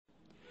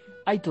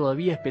Hay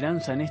todavía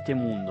esperanza en este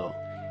mundo.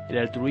 El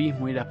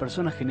altruismo y las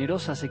personas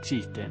generosas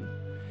existen.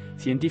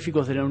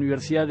 Científicos de la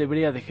Universidad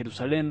Hebrea de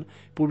Jerusalén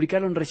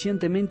publicaron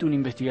recientemente una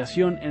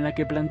investigación en la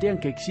que plantean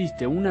que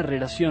existe una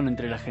relación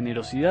entre la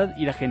generosidad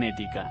y la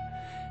genética.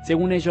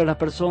 Según ellos, las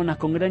personas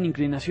con gran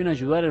inclinación a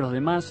ayudar a los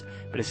demás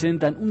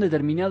presentan un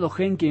determinado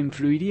gen que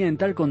influiría en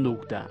tal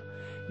conducta.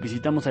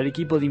 Visitamos al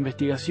equipo de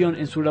investigación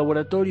en su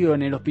laboratorio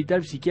en el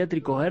Hospistal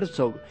Psiquiátrico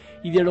Herzog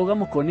y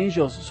dialogamos con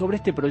ellos sobre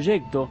este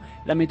proyecto,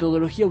 la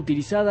metodología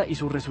utilizada y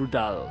sus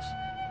resultados.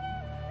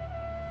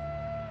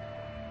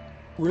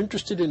 We're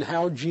interested in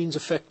how genes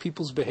affect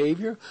people's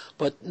behavior,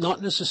 but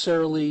not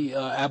necessarily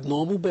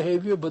abnormal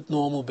behavior, but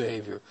normal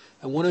behavior.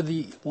 And one of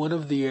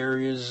the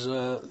areas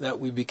that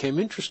we became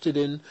interested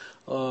in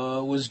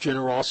was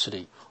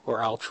generosity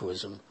or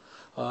altruism.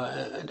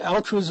 And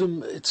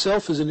altruism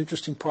itself is an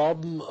interesting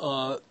problem.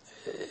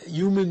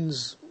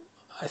 Humans,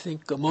 I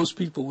think most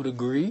people would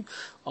agree,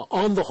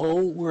 on the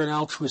whole, we're an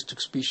altruistic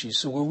species.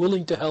 So we're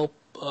willing to help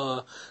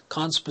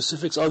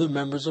conspecifics, other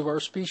members of our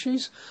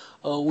species,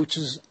 which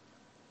is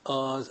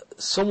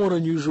somewhat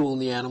unusual in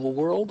the animal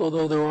world,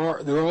 although there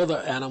are other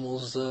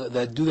animals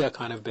that do that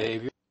kind of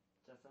behavior.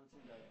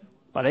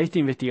 Para esta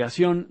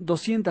investigación,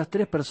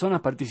 203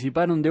 personas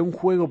participaron de un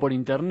juego por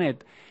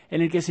Internet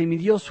en el que se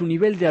midió su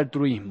nivel de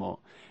altruismo.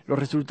 Los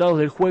resultados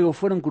del juego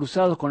fueron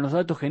cruzados con los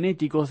datos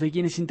genéticos de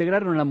quienes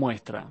integraron la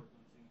muestra.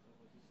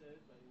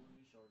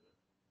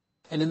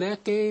 And in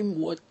that game,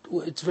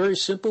 it's very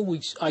simple.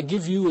 I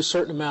give you a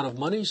certain amount of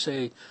money,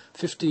 say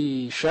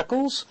 50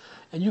 shekels,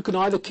 and you can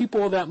either keep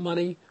all that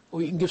money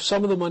or you can give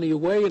some of the money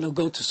away and it'll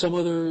go to some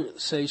other,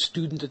 say,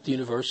 student at the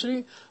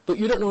university, but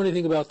you don't know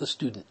anything about the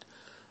student.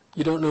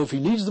 You don't know if he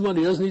needs the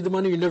money, doesn't need the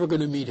money, you're never going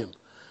to meet him.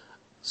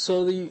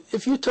 So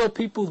if you tell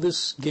people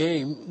this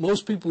game,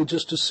 most people would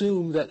just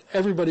assume that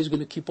everybody's going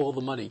to keep all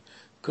the money.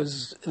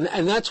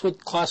 And that's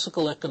what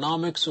classical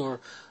economics or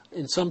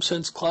in some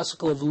sense,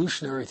 classical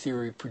evolutionary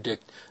theory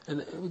predict,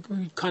 and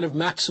kind of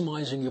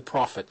maximizing your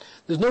profit.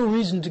 There's no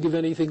reason to give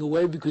anything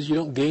away because you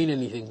don't gain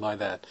anything by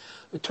that.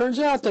 It turns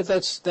out that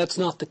that's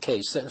not the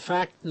case. That in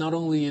fact, not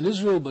only in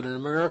Israel, but in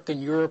America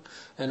and Europe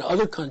and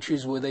other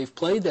countries where they've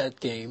played that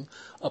game,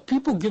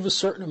 people give a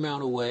certain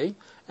amount away,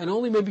 and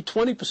only maybe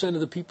 20% of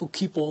the people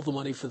keep all the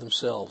money for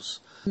themselves.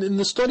 In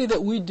the study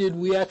that we did,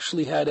 we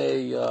actually had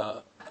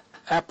a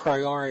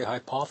priori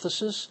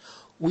hypothesis.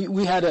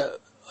 We had a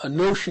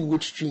notion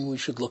which gene we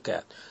should look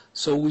at.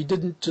 So we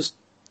didn't just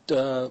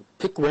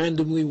pick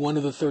randomly one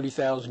of the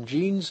 30,000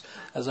 genes.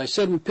 As I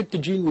said, we picked a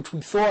gene which we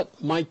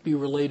thought might be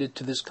related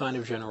to this kind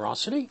of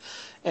generosity.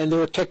 And there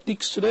are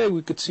techniques today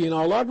we could see in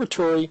our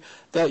laboratory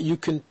that you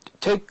can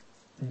take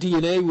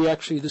DNA.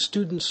 The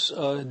students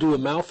do a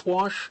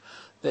mouthwash.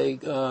 They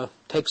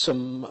take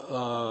some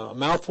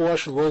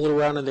mouthwash and roll it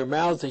around in their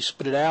mouths. They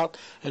spit it out.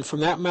 And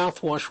from that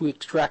mouthwash, we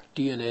extract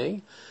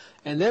DNA.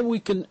 And then we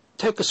can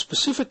take a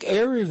specific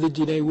area of the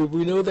DNA where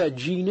we know that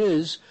gene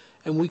is,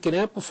 and we can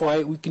amplify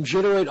it. We can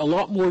generate a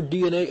lot more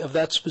DNA of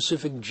that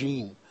specific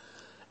gene.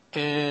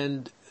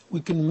 And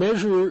we can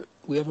measure,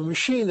 we have a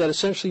machine that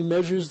essentially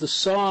measures the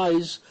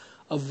size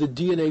of the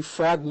DNA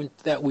fragment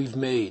that we've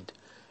made.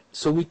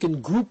 So we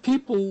can group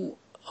people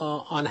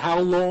on how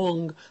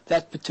long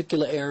that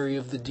particular area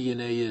of the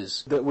DNA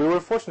is. We were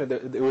fortunate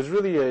that it was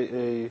really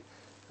a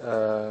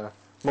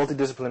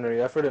multidisciplinary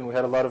effort, and we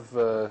had a lot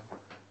of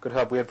good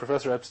help. We had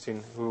Professor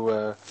Epstein,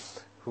 who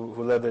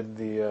led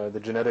the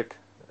genetic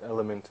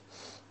element.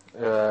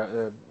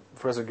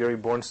 Professor Gary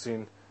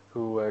Bornstein,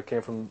 who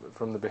came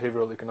from the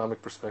behavioral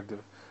economic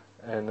perspective,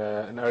 and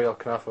Ariel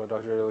Knafo,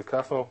 Dr. Ariel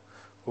Knafo,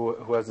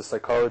 who has the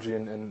psychology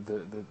and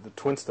the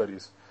twin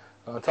studies.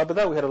 On top of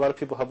that, we had a lot of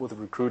people help with the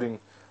recruiting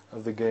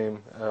of the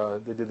game.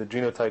 They did the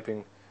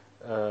genotyping,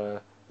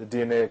 the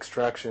DNA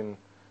extraction.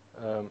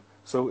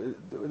 So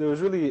there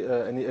was really,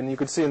 and you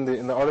could see in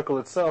the article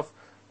itself,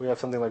 we have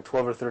something like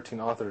 12 or 13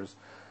 authors.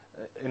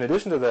 In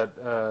addition to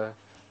that,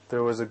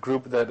 there was a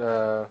group that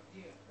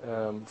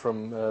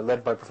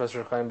led by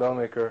Professor Chaim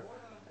Bellmaker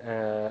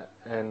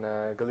and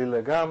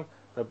Galila Gam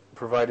that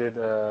provided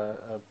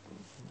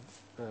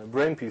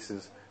brain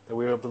pieces that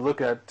we were able to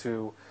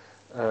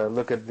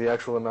look at the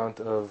actual amount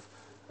of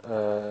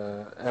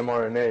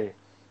mRNA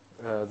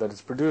that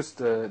is produced,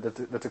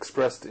 that's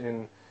expressed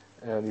in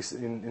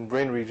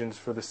brain regions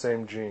for the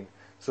same gene.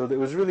 So it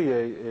was really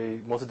a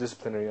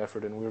multidisciplinary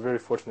effort, and we were very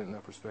fortunate in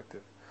that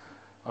perspective.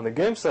 On the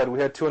game side, we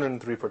had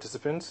 203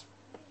 participants.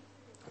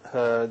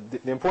 The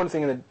important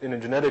thing in a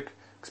genetic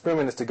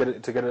experiment is to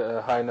get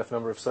a high enough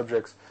number of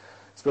subjects,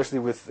 especially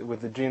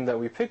with the gene that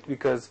we picked,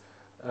 because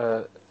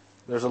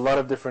there's a lot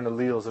of different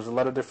alleles, there's a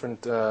lot of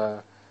different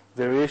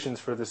variations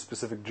for this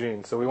specific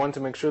gene. So we wanted to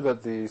make sure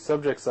that the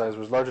subject size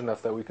was large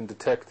enough that we can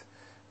detect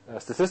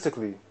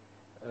statistically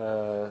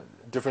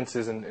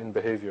differences in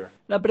behavior.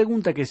 La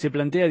pregunta que se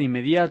plantea de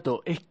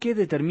inmediato es ¿qué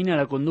determina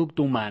la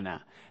conducta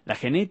humana? ¿La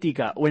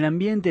genética o el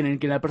ambiente en el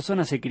que la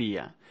persona se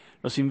cría?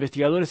 Los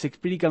investigadores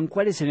explican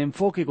cuál es el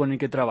enfoque con el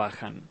que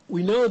trabajan.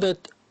 We know that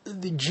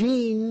the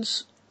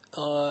genes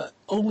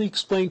only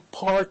explain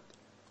part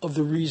of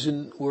the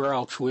reason we're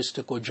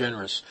altruistic or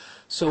generous.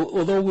 So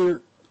although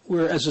we're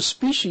as a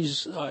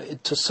species,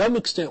 to some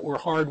extent, we're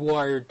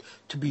hardwired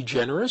to be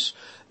generous,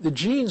 the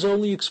genes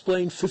only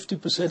explain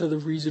 50% of the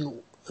reason,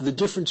 the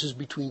differences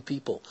between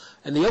people.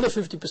 And the other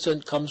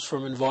 50% comes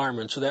from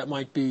environment. So that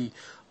might be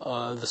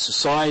the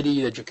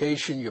society,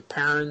 education, your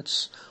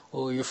parents,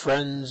 or your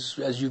friends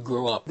as you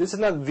grow up. This is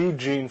not the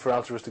gene for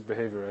altruistic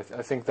behavior.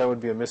 I think that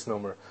would be a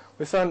misnomer.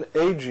 We found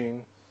a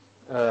gene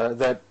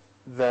that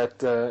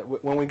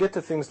when we get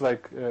to things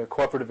like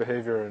cooperative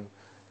behavior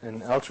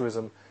and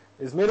altruism,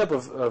 is made up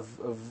of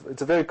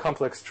it's a very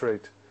complex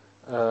trait.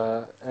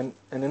 And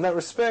in that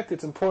respect,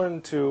 it's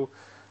important to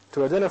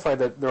identify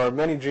that there are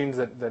many genes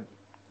that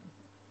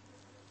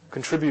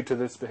contribute to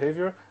this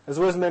behavior, as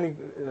well as many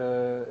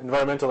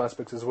environmental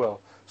aspects as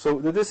well. So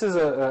this is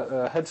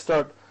a head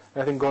start,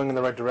 I think, going in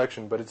the right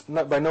direction, but it's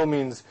not by no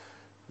means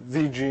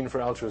the gene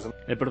for altruism.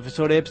 El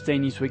profesor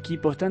Epstein y su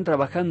equipo están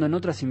trabajando en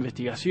otras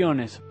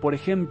investigaciones, por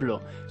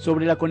ejemplo,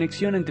 sobre la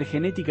conexión entre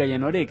genética y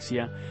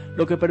anorexia,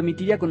 lo que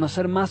permitiría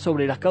conocer más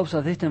sobre las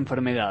causas de esta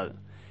enfermedad.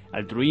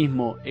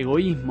 Altruismo,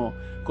 egoísmo,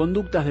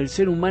 conductas del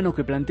ser humano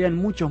que plantean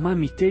muchos más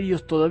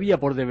misterios todavía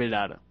por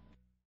develar.